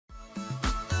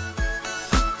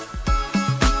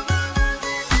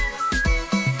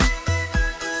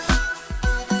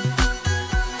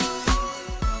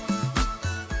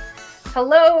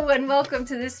Hello and welcome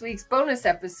to this week's bonus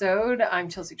episode. I'm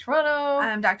Chelsea Toronto.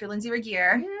 I'm Dr. Lindsay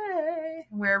Regier. Yay.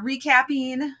 We're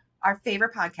recapping our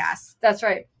favorite podcasts. That's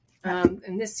right.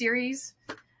 In this series,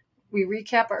 we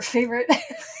recap our favorite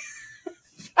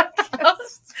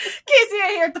podcasts. Casey,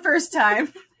 I hear it the first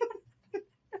time.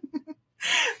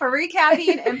 We're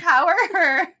recapping Empower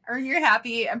Her, Earn Your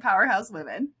Happy, and Powerhouse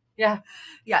Women. Yeah.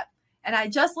 And I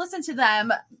just listened to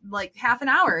them like half an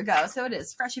hour ago, so it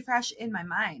is fresh in my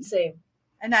mind. Same.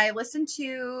 And I listened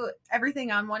to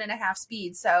everything on 1.5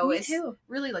 speed, so Me it's too.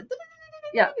 really like...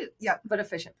 Yeah, but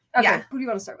efficient. Okay, Yeah. Who do you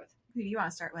want to start with? Who do you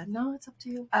want to start with? No, it's up to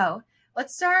you. Oh,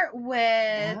 let's start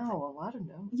with... Wow, a lot of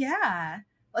notes. Yeah.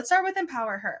 Let's start with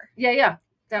Empower Her. Yeah.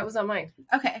 That was on mine.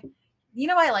 Okay. You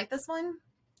know why I like this one?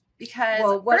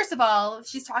 Because, first of all,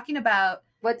 she's talking about...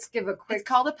 Let's give a quick... It's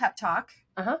called a pep talk.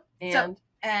 Uh-huh.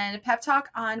 And a pep talk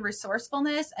on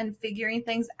resourcefulness and figuring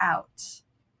things out.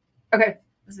 Okay.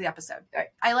 Was the episode. Right.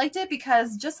 I liked it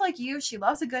because, just like you, she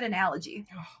loves a good analogy.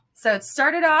 So it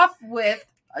started off with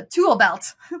a tool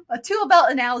belt. A tool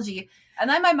belt analogy. And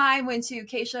then my mind went to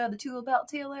Keisha, the tool belt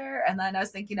tailor. And then I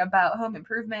was thinking about home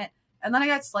improvement. And then I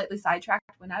got slightly sidetracked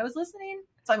when I was listening.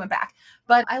 So I went back.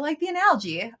 But I like the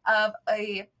analogy of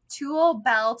a tool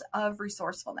belt of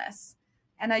resourcefulness.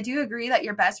 And I do agree that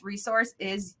your best resource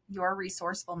is your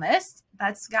resourcefulness.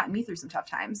 That's gotten me through some tough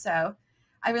times. So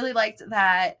I really liked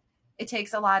that it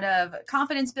takes a lot of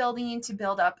confidence building to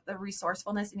build up the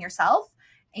resourcefulness in yourself.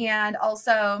 And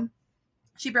also,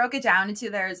 she broke it down into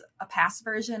there's a past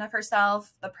version of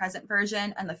herself, the present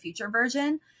version, and the future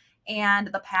version. And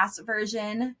the past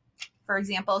version, for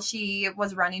example, she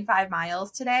was running 5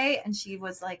 miles today, and she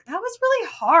was like, that was really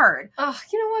hard. Oh,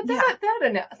 you know what?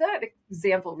 That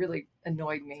example really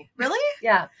annoyed me. Really?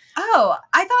 Yeah. Oh,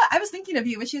 I was thinking of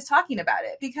you when she was talking about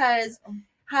it, because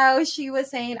how she was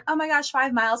saying, oh my gosh,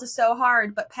 5 miles is so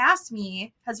hard. But past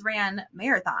me has ran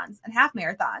marathons and half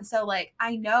marathons. So like,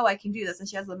 I know I can do this. And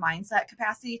she has the mindset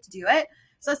capacity to do it.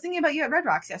 So I was thinking about you at Red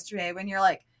Rocks yesterday when you're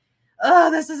like,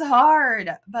 oh, this is hard.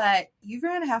 But you've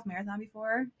ran a half marathon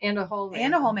before. And a whole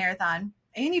marathon.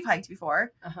 And you've hiked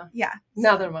before. Uh-huh. Yeah.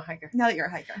 Now that I'm a hiker. Now that you're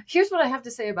a hiker. Here's what I have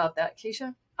to say about that,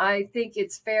 Keisha. I think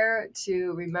it's fair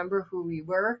to remember who we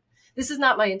were. This is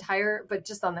not my entire, but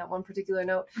just on that one particular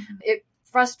note, It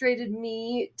frustrated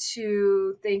me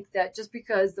to think that just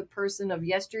because the person of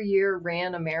yesteryear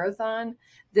ran a marathon,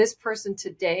 this person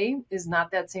today is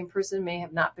not that same person, may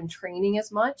have not been training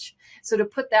as much. So to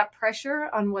put that pressure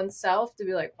on oneself to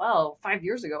be like, well, 5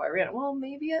 years ago I ran it. Well,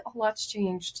 maybe a lot's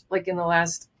changed like in the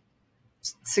last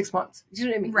 6 months. Do you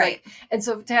know what I mean? Right. And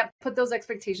so to put those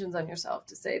expectations on yourself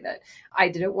to say that I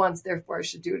did it once, therefore I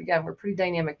should do it again. We're pretty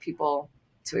dynamic people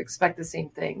to expect the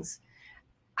same things.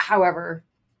 However,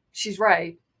 she's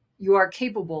right. You are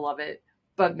capable of it,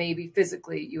 but maybe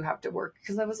physically you have to work.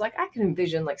 Because I was like, I can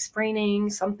envision like spraining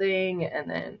something and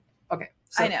then, okay.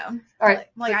 So, I know. All right.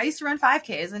 Like I used to run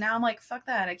 5Ks and now I'm like, fuck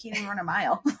that. I can't even run a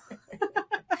mile.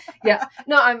 Yeah.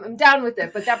 No, I'm down with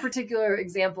it. But that particular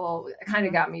example kind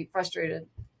of got me frustrated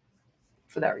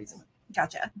for that reason.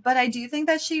 Gotcha. But I do think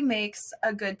that she makes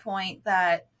a good point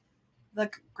that the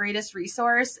greatest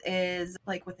resource is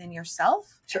like within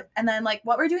yourself. Sure. And then like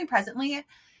what we're doing presently.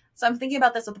 So I'm thinking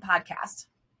about this with the podcast.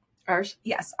 Ours?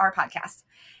 Yes, our podcast.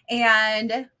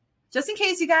 And just in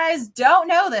case you guys don't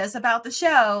know this about the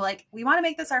show, like we want to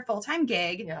make this our full-time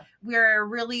gig. Yeah. We're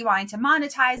really wanting to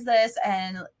monetize this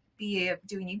and be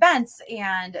doing events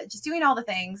and just doing all the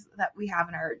things that we have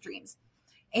in our dreams.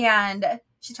 And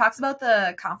she talks about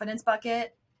the confidence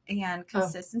bucket and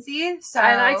consistency. So,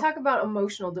 and I talk about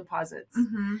emotional deposits.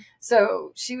 Mm-hmm.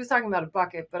 So she was talking about a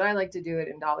bucket, but I like to do it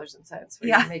in dollars and cents when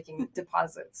you're making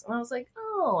deposits. And I was like,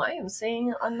 oh, I am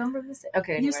saying a number of the same.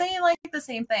 Okay. Anyway. You're saying like the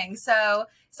same thing. So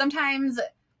sometimes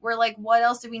we're like, what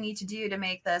else do we need to do to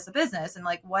make this a business? And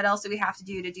like, what else do we have to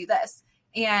do this?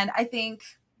 And I think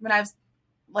when I was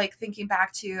like thinking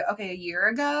back to, okay, a year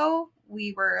ago,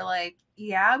 we were like,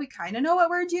 yeah, we kind of know what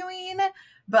we're doing,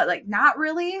 but like not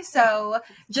really. So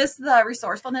just the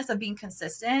resourcefulness of being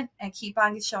consistent and keep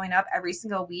on showing up every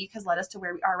single week has led us to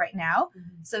where we are right now.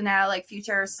 Mm-hmm. So now like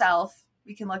future self,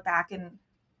 we can look back in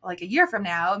like a year from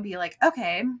now and be like,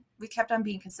 okay, we kept on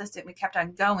being consistent. We kept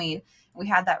on going. And we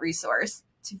had that resource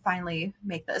to finally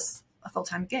make this a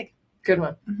full-time gig. Good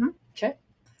one. Mm-hmm. Okay.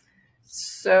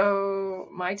 So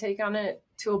my take on it,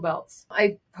 tool belts.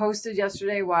 I posted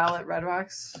yesterday while at Red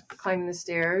Rocks climbing the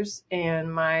stairs,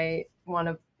 and my one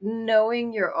of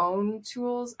knowing your own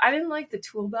tools. I didn't like the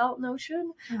tool belt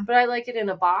notion, but I like it in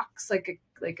a box, like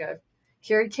a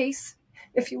carry case,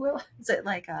 if you will. Is it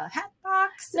like a hat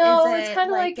box? No, it's kind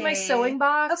of like my sewing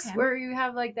box, okay, where you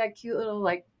have like that cute little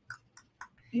like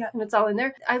Yeah. And it's all in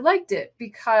there. I liked it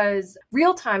because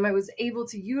real time I was able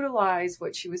to utilize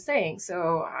what she was saying.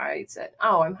 So I said,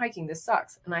 oh, I'm hiking. This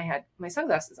sucks. And I had my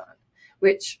sunglasses on,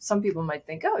 which some people might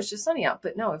think, oh, it's just sunny out.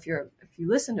 But no, if you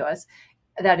listen to us,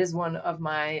 that is one of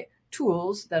my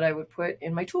tools that I would put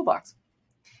in my toolbox.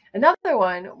 Another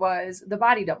one was the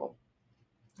body double.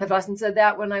 I've often said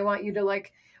that when I want you to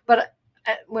but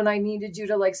when I needed you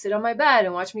to sit on my bed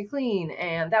and watch me clean.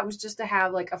 And that was just to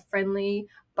have a friendly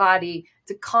body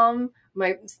to calm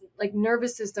my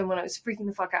nervous system when I was freaking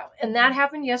the fuck out. And that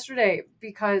happened yesterday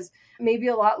because maybe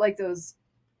a lot like those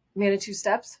Manitou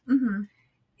steps. Mm-hmm.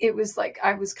 It was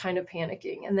I was kind of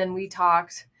panicking, and then we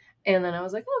talked, and then I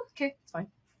was like, oh, okay, it's fine.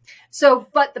 So,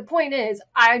 but the point is,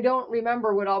 I don't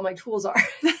remember what all my tools are.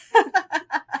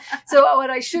 So what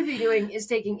I should be doing is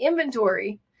taking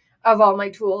inventory of all my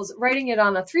tools, writing it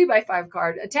on a 3x5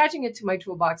 card, attaching it to my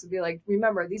toolbox, and be like,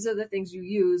 remember, these are the things you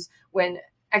use when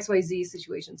XYZ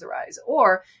situations arise.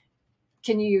 Or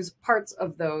can you use parts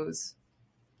of those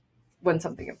when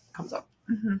something comes up?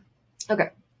 Mm-hmm.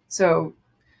 Okay. So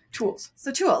tools.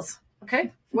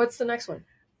 Okay. What's the next one?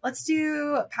 Let's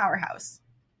do Powerhouse.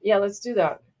 Yeah, let's do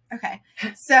that. Okay.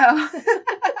 So,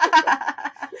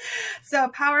 so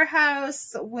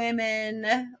Powerhouse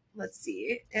Women, let's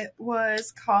see. It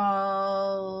was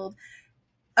called,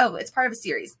 it's part of a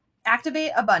series.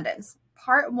 Activate Abundance.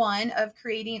 Part 1 of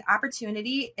creating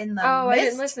opportunity in the I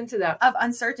didn't midst listen to that. of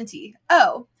uncertainty.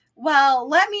 Oh, well,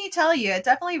 let me tell you, it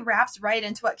definitely wraps right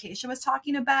into what Keisha was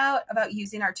talking about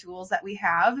using our tools that we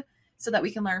have so that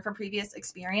we can learn from previous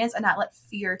experience and not let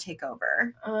fear take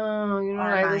over. Oh, you know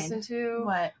what I listened to?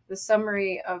 What? The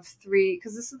summary of 3,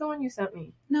 because this is the one you sent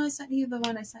me. No, I sent you the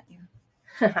one I sent you.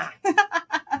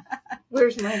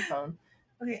 Where's my phone?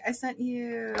 Okay, I sent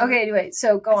you. Okay, anyway,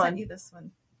 so go on. I sent you this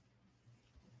one.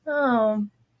 Oh,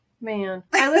 man.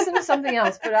 I listened to something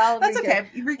else, but That's okay.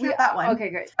 You recap that one.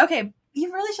 Okay, great. Okay,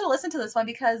 you really should have listened to this one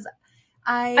because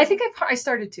I think I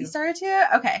started to. You started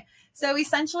to? Okay. So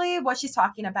essentially what she's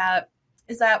talking about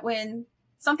is that when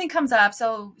something comes up,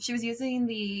 so she was using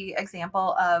the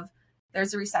example of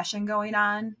there's a recession going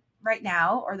on right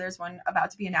now, or there's one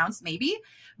about to be announced maybe,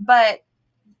 but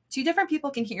 2 different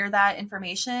people can hear that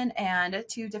information and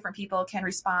 2 different people can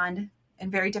respond in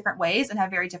very different ways and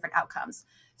have very different outcomes.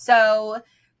 So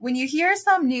when you hear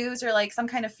some news or some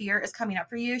kind of fear is coming up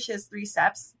for you, she has 3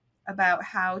 steps about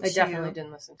how to definitely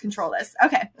didn't listen to control this.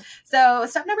 Okay. So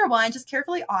step number 1, just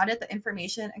carefully audit the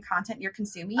information and content you're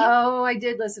consuming. Oh, I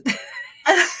did listen.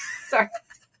 Sorry.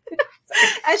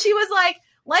 And she was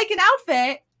like an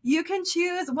outfit, you can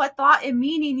choose what thought and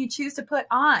meaning you choose to put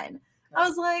on. I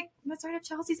was like, that's right up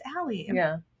Chelsea's alley.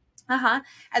 Yeah.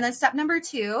 And then step number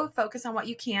 2, focus on what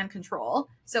you can control.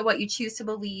 So what you choose to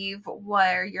believe,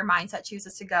 where your mindset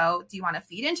chooses to go. Do you want to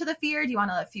feed into the fear? Do you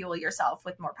want to fuel yourself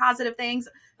with more positive things?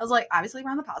 I was like, obviously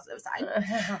we're on the positive side.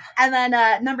 And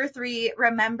then number 3,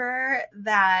 remember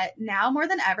that now more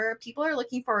than ever, people are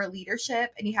looking for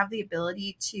leadership and you have the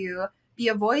ability to be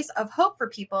a voice of hope for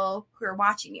people who are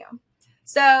watching you.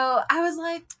 So I was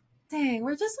like, dang,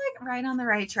 we're just right on the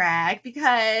right track,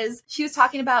 because she was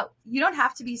talking about you don't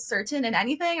have to be certain in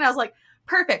anything. And I was like,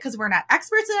 perfect, because we're not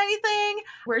experts in anything.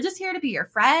 We're just here to be your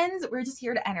friends. We're just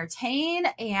here to entertain.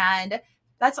 And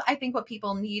that's, I think, what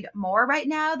people need more right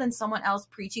now than someone else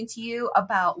preaching to you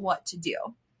about what to do.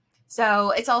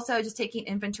 So it's also just taking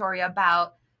inventory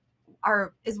about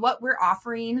is what we're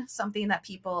offering something that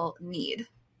people need.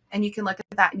 And you can look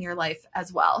at that in your life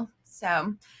as well.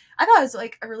 So I thought it was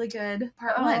a really good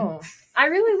part 1. I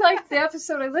really liked the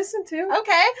episode I listened to.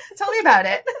 Okay. Tell me about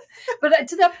it. But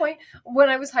to that point, when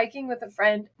I was hiking with a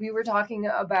friend, we were talking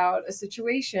about a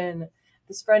situation.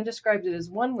 This friend described it as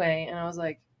one way. And I was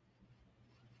like,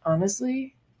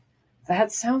 honestly,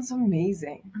 that sounds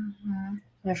amazing. Mm-hmm.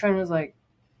 My friend was like,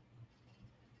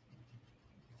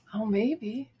 oh,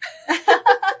 maybe.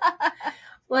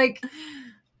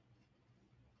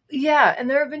 Yeah, and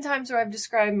there have been times where I've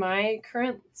described my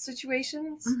current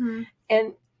situations, mm-hmm.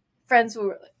 and friends will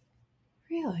like,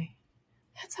 really?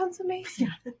 That sounds amazing.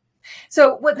 Yeah.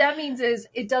 So what that means is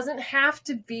it doesn't have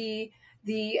to be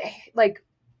the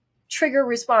trigger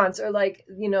response or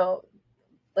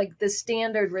the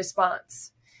standard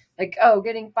response. Oh,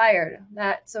 getting fired.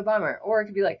 That's a bummer. Or it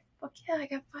could be fuck yeah, I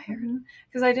got fired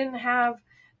because I didn't have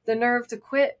the nerve to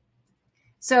quit.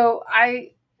 So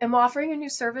I am offering a new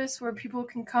service where people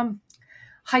can come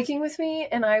hiking with me,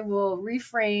 and I will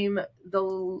reframe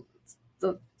the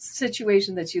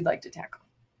situation that you'd like to tackle.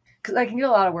 Because I can get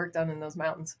a lot of work done in those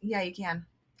mountains. Yeah, you can.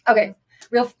 Okay.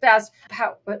 Real fast,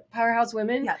 Powerhouse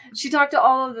Women. Yeah. She talked to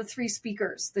all of the 3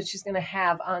 speakers that she's going to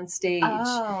have on stage.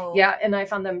 Oh. Yeah, and I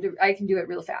found them. I can do it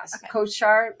real fast. Okay. Coach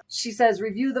Shar, she says,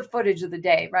 review the footage of the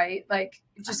day, right? Like,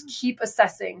 just keep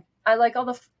assessing. I like all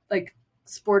the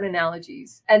sport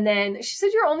analogies. And then she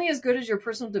said, you're only as good as your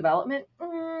personal development.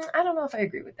 I don't know if I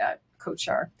agree with that, Coach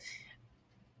Shar.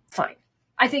 Fine.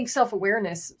 I think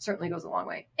self-awareness certainly goes a long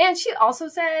way. And she also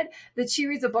said that she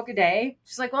reads a book a day.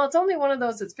 She's like, well, it's only one of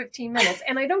those that's 15 minutes.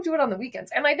 And I don't do it on the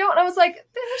weekends. And I don't. And I was like,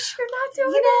 bitch, you're not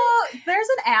doing it. There's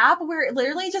an app where it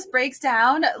literally just breaks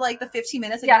down like the 15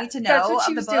 minutes that you need to know that's what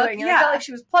she of was the book. doing. And I felt like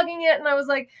she was plugging it. And I was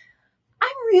like,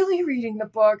 I'm really reading the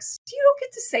books. You don't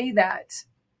get to say that.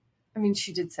 I mean,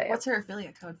 she did say What's her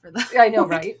affiliate code for that? I know,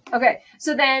 right? Okay.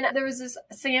 So then there was this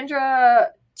Sandra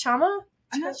Chama.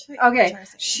 I'm not sure. Okay.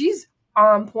 She's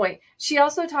on point. She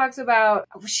also talks about,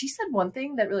 she said one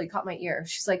thing that really caught my ear.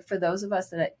 She's like, for those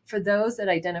that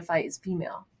identify as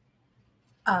female.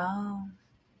 Oh.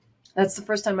 That's the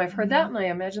first time I've heard that, and I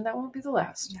imagine that won't be the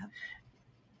last. Yeah.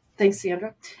 Thanks,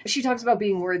 Sandra. She talks about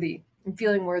being worthy and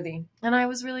feeling worthy. And I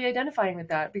was really identifying with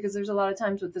that because there's a lot of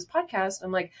times with this podcast,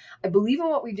 I'm like, I believe in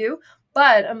what we do,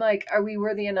 but I'm like, are we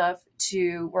worthy enough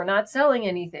we're not selling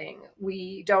anything.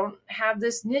 We don't have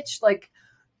this niche, like,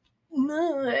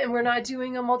 and we're not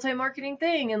doing a multi-marketing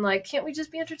thing. And like, can't we just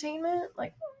be entertainment?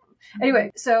 Like,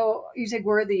 anyway, so you take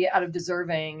worthy out of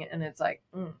deserving, and it's like,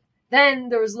 Then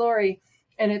there was Lori,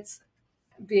 and it's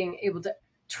being able to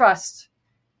trust.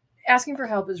 Asking for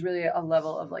help is really a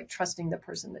level of like trusting the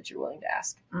person that you're willing to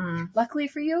ask. Luckily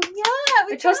for you,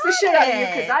 I trust the shit out of you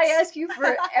because I ask you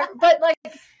for,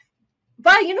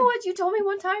 but you know what? You told me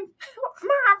one time,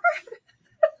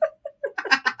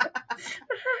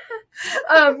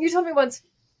 you told me once,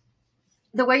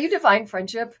 the way you define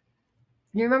friendship.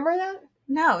 You remember that?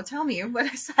 No, tell me what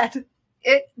I said.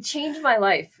 It changed my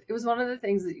life. It was one of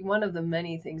the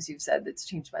many things you've said that's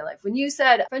changed my life. When you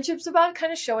said friendship's about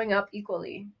kind of showing up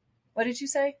equally. What did you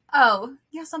say? Oh,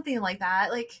 yeah, something like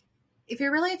that. Like, if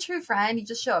you're really a true friend, you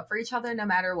just show up for each other no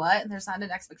matter what, and there's not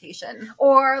an expectation.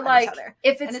 Or like,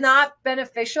 if it's not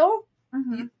beneficial,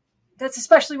 that's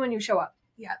especially when you show up.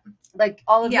 Yeah. Like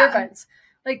all of your friends.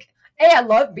 Like, hey, I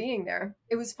love being there.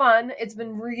 It was fun. It's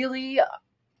been really, I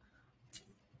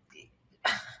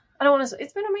don't want to say,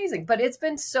 it's been amazing, but it's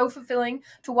been so fulfilling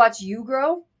to watch you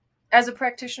grow as a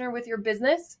practitioner with your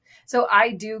business. So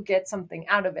I do get something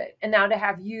out of it. And now to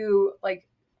have you like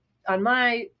on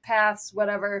my paths,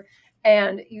 whatever,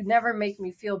 and you never make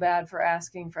me feel bad for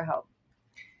asking for help.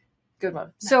 Good one.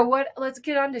 No. So let's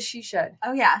get on to She Shed.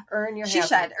 Oh yeah. Earn your She happy.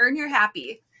 Shed. Earn your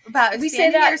happy. About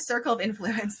expanding your circle of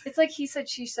influence. It's like he said,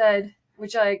 she said,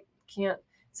 which I can't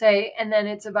say. And then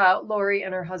it's about Lori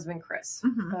and her husband, Chris.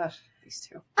 Ugh, these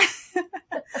two.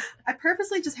 I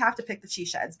purposely just have to pick the She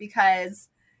Sheds because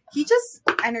he just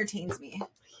entertains me.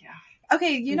 Yeah.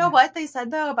 Okay, you know what they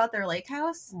said though about their lake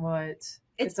house? What?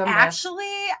 It's actually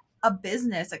a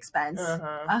business expense.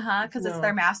 Because it's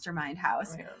their mastermind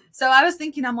house. Yeah. So I was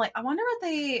thinking, I'm like, I wonder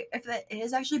if it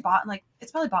is actually bought in like,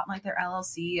 it's probably bought in like their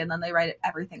LLC, and then they write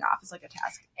everything off as like a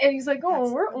task. And he's like,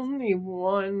 we're only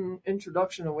one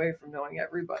introduction away from knowing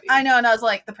everybody. I know. And I was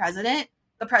like, the president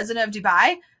of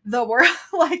Dubai, the world,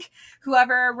 like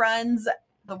whoever runs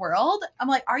the world. I'm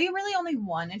like, are you really only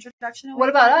one introduction away? What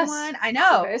about us? One? I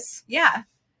know. Chris. Yeah.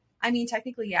 I mean,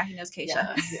 technically, he knows Keisha.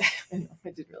 Yeah, I know. I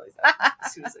did realize that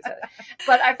as soon as I said it.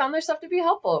 But I found their stuff to be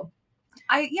helpful.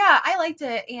 I liked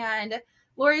it. And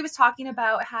Lori was talking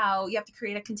about how you have to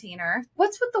create a container.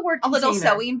 What's with the word container? A little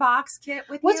sewing box kit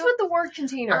with What's with the word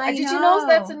container? Did you know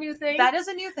that's a new thing? That is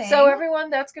a new thing. So everyone,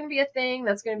 that's going to be a thing.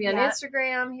 That's going to be on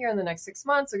Instagram here in the next 6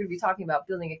 months. They're going to be talking about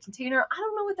building a container. I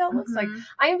don't know what that looks like.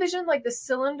 I envisioned like the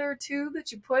cylinder tube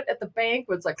that you put at the bank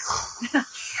where it's like,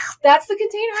 that's the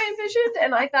container I envisioned.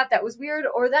 And I thought that was weird.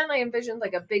 Or then I envisioned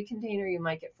like a big container you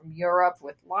might get from Europe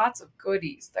with lots of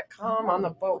goodies that come on the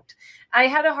boat. I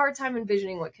had a hard time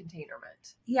envisioning what container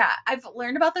meant. Yeah, I've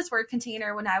learned about this word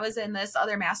container when I was in this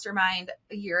other mastermind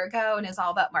a year ago, and it's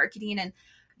all about marketing and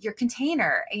your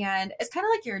container. And it's kind of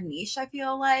like your niche, I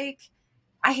feel like.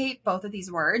 I hate both of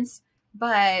these words,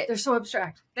 but they're so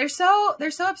abstract. They're so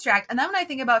abstract. And then when I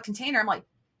think about container, I'm like,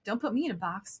 don't put me in a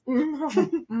box. Unless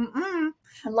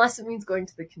it means going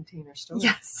to the container store.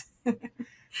 Yes.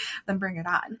 Then bring it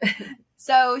on.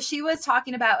 So she was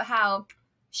talking about how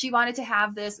she wanted to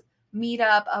have this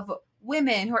meetup of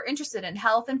women who are interested in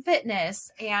health and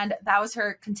fitness. And that was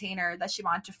her container that she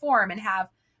wanted to form and have,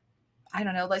 I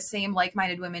don't know, the same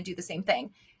like-minded women do the same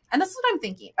thing. And this is what I'm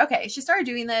thinking. Okay, she started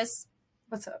doing this,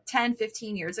 10,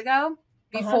 15 years ago.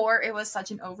 before it was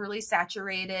such an overly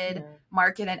saturated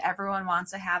market and everyone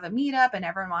wants to have a meetup and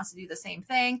everyone wants to do the same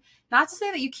thing. Not to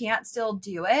say that you can't still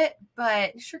do it,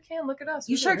 but You sure can. Look at us.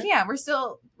 you sure can. We're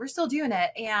still doing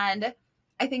it. And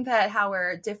I think that how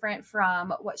we're different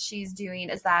from what she's doing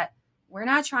is that we're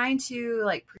not trying to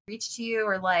like preach to you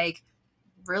or like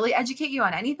really educate you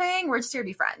on anything. We're just here to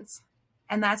be friends.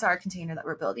 And that's our container that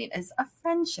we're building, is a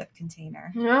friendship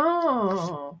container.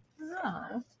 No.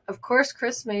 Oh. Of course,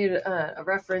 Chris made a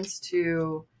reference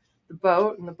to the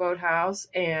boat and the boathouse.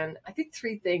 And I think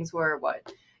 3 things were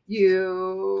what?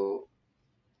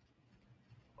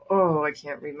 I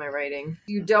can't read my writing.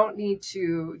 You don't need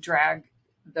to drag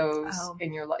those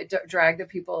in your life, drag the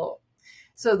people.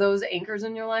 So those anchors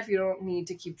in your life, you don't need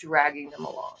to keep dragging them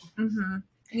along. Mm-hmm.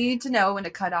 You need to know when to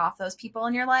cut off those people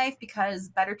in your life, because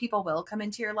better people will come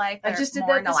into your life that are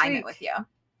more in alignment with you.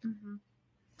 Mm-hmm.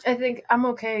 I think I'm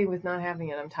okay with not having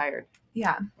it. I'm tired.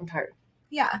 Yeah. I'm tired.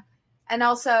 Yeah. And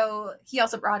also, he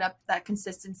also brought up that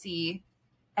consistency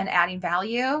and adding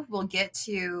value. We'll get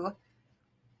to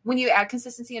when you add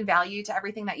consistency and value to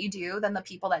everything that you do, then the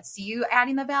people that see you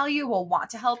adding the value will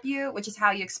want to help you, which is how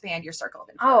you expand your circle of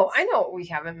influence. Oh, I know what we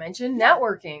haven't mentioned.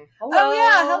 Networking. Hello. Oh,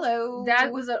 yeah. Hello.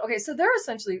 That was okay. So they're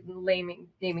essentially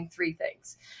naming 3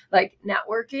 things, like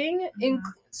networking. Mm-hmm.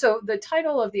 So the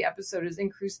title of the episode is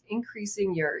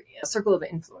increasing your circle of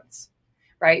influence,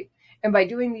 right? And by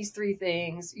doing these 3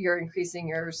 things, you're increasing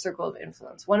your circle of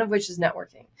influence, one of which is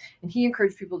networking. And he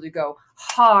encouraged people to go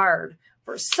hard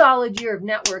for a solid year of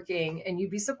networking, and you'd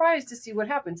be surprised to see what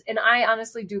happens. And I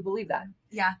honestly do believe that.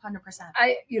 Yeah, 100%.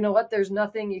 You know what? There's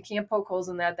nothing, you can't poke holes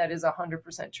in that. That is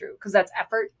 100% true, because that's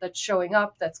effort, that's showing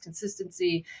up, that's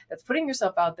consistency, that's putting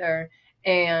yourself out there.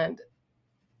 And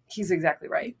he's exactly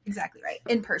right. Exactly right.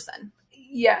 In person.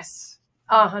 Yes,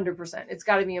 100%. It's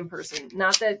got to be in person.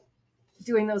 Not that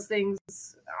doing those things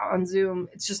on Zoom,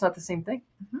 it's just not the same thing.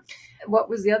 Mm-hmm. What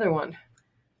was the other one?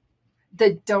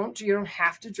 You don't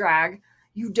have to drag.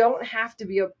 You don't have to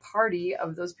be a party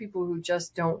of those people who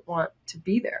just don't want to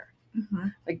be there. Mm-hmm.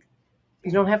 Like,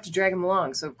 you don't have to drag them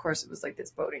along. So, of course, it was like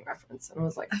this boating reference. And I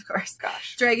was like, of course,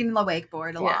 gosh. Dragging the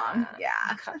wakeboard along. Yeah.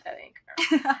 Cut that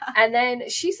anchor. And then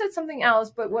she said something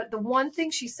else. But the one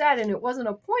thing she said, and it wasn't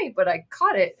a point, but I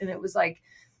caught it. And it was like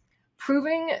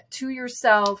proving to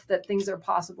yourself that things are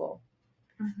possible.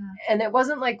 Mm-hmm. And it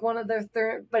wasn't like one of their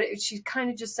third, but she kind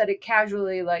of just said it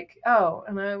casually, like, oh,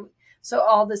 so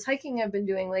all this hiking I've been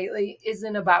doing lately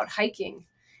isn't about hiking.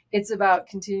 It's about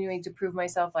continuing to prove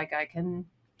myself like I can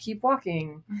keep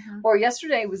walking. Mm-hmm. Or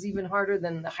yesterday was even harder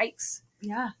than the hikes.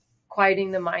 Yeah.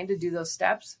 Quieting the mind to do those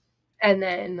steps. And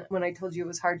then when I told you it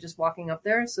was hard just walking up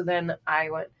there, so then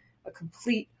I went a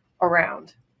complete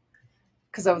around.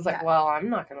 Because I was like, well,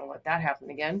 I'm not going to let that happen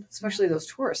again. Especially those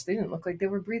tourists. They didn't look like they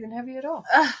were breathing heavy at all.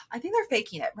 I think they're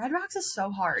faking it. Red Rocks is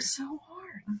so hard. So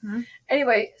hard. Mm-hmm.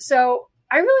 Anyway, so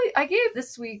I gave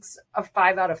this week's a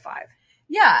 5 out of 5.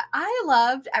 Yeah, I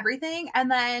loved everything. And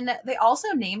then they also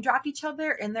name dropped each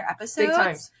other in their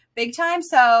episodes. Big time.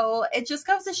 So it just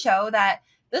goes to show that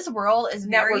this world is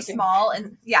very small,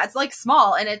 and it's like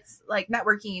small, and it's like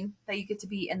networking that you get to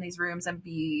be in these rooms and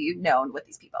be known with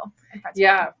these people.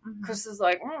 Mm-hmm. Chris is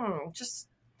like, just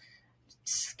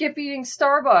skip eating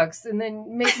Starbucks and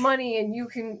then make money, and you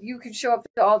can show up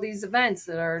to all these events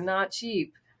that are not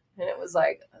cheap. And it was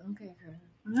like,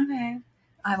 okay,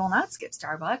 I will not skip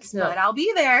Starbucks, but I'll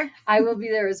be there. I will be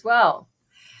there as well.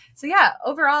 So yeah,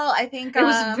 overall, I think it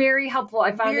was very helpful.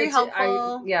 I found very it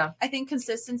helpful. I think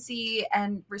consistency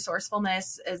and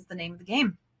resourcefulness is the name of the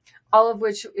game. All of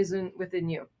which isn't within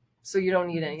you, so you don't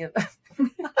need any of that.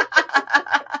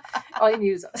 All you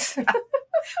need is us.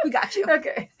 We got you.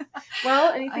 Okay.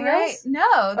 Well, anything else?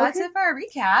 No, that's it for our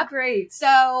recap. Great.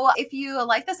 So if you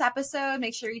like this episode,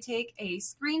 make sure you take a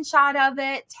screenshot of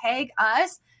it, tag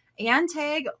us, and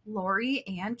tag Lori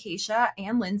and Keisha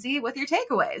and Lindsay with your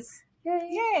takeaways.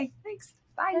 Yay. Thanks.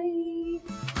 Bye.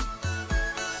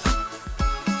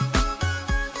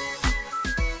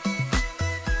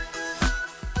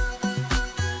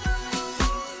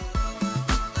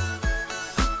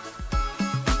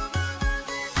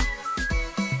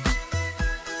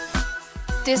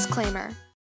 Disclaimer.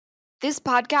 This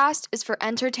podcast is for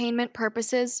entertainment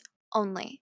purposes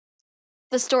only.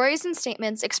 The stories and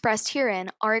statements expressed herein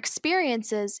are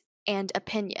experiences and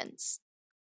opinions.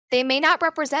 They may not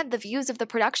represent the views of the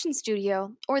production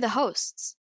studio or the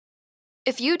hosts.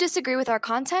 If you disagree with our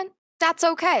content, that's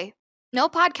okay. No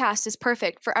podcast is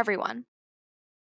perfect for everyone.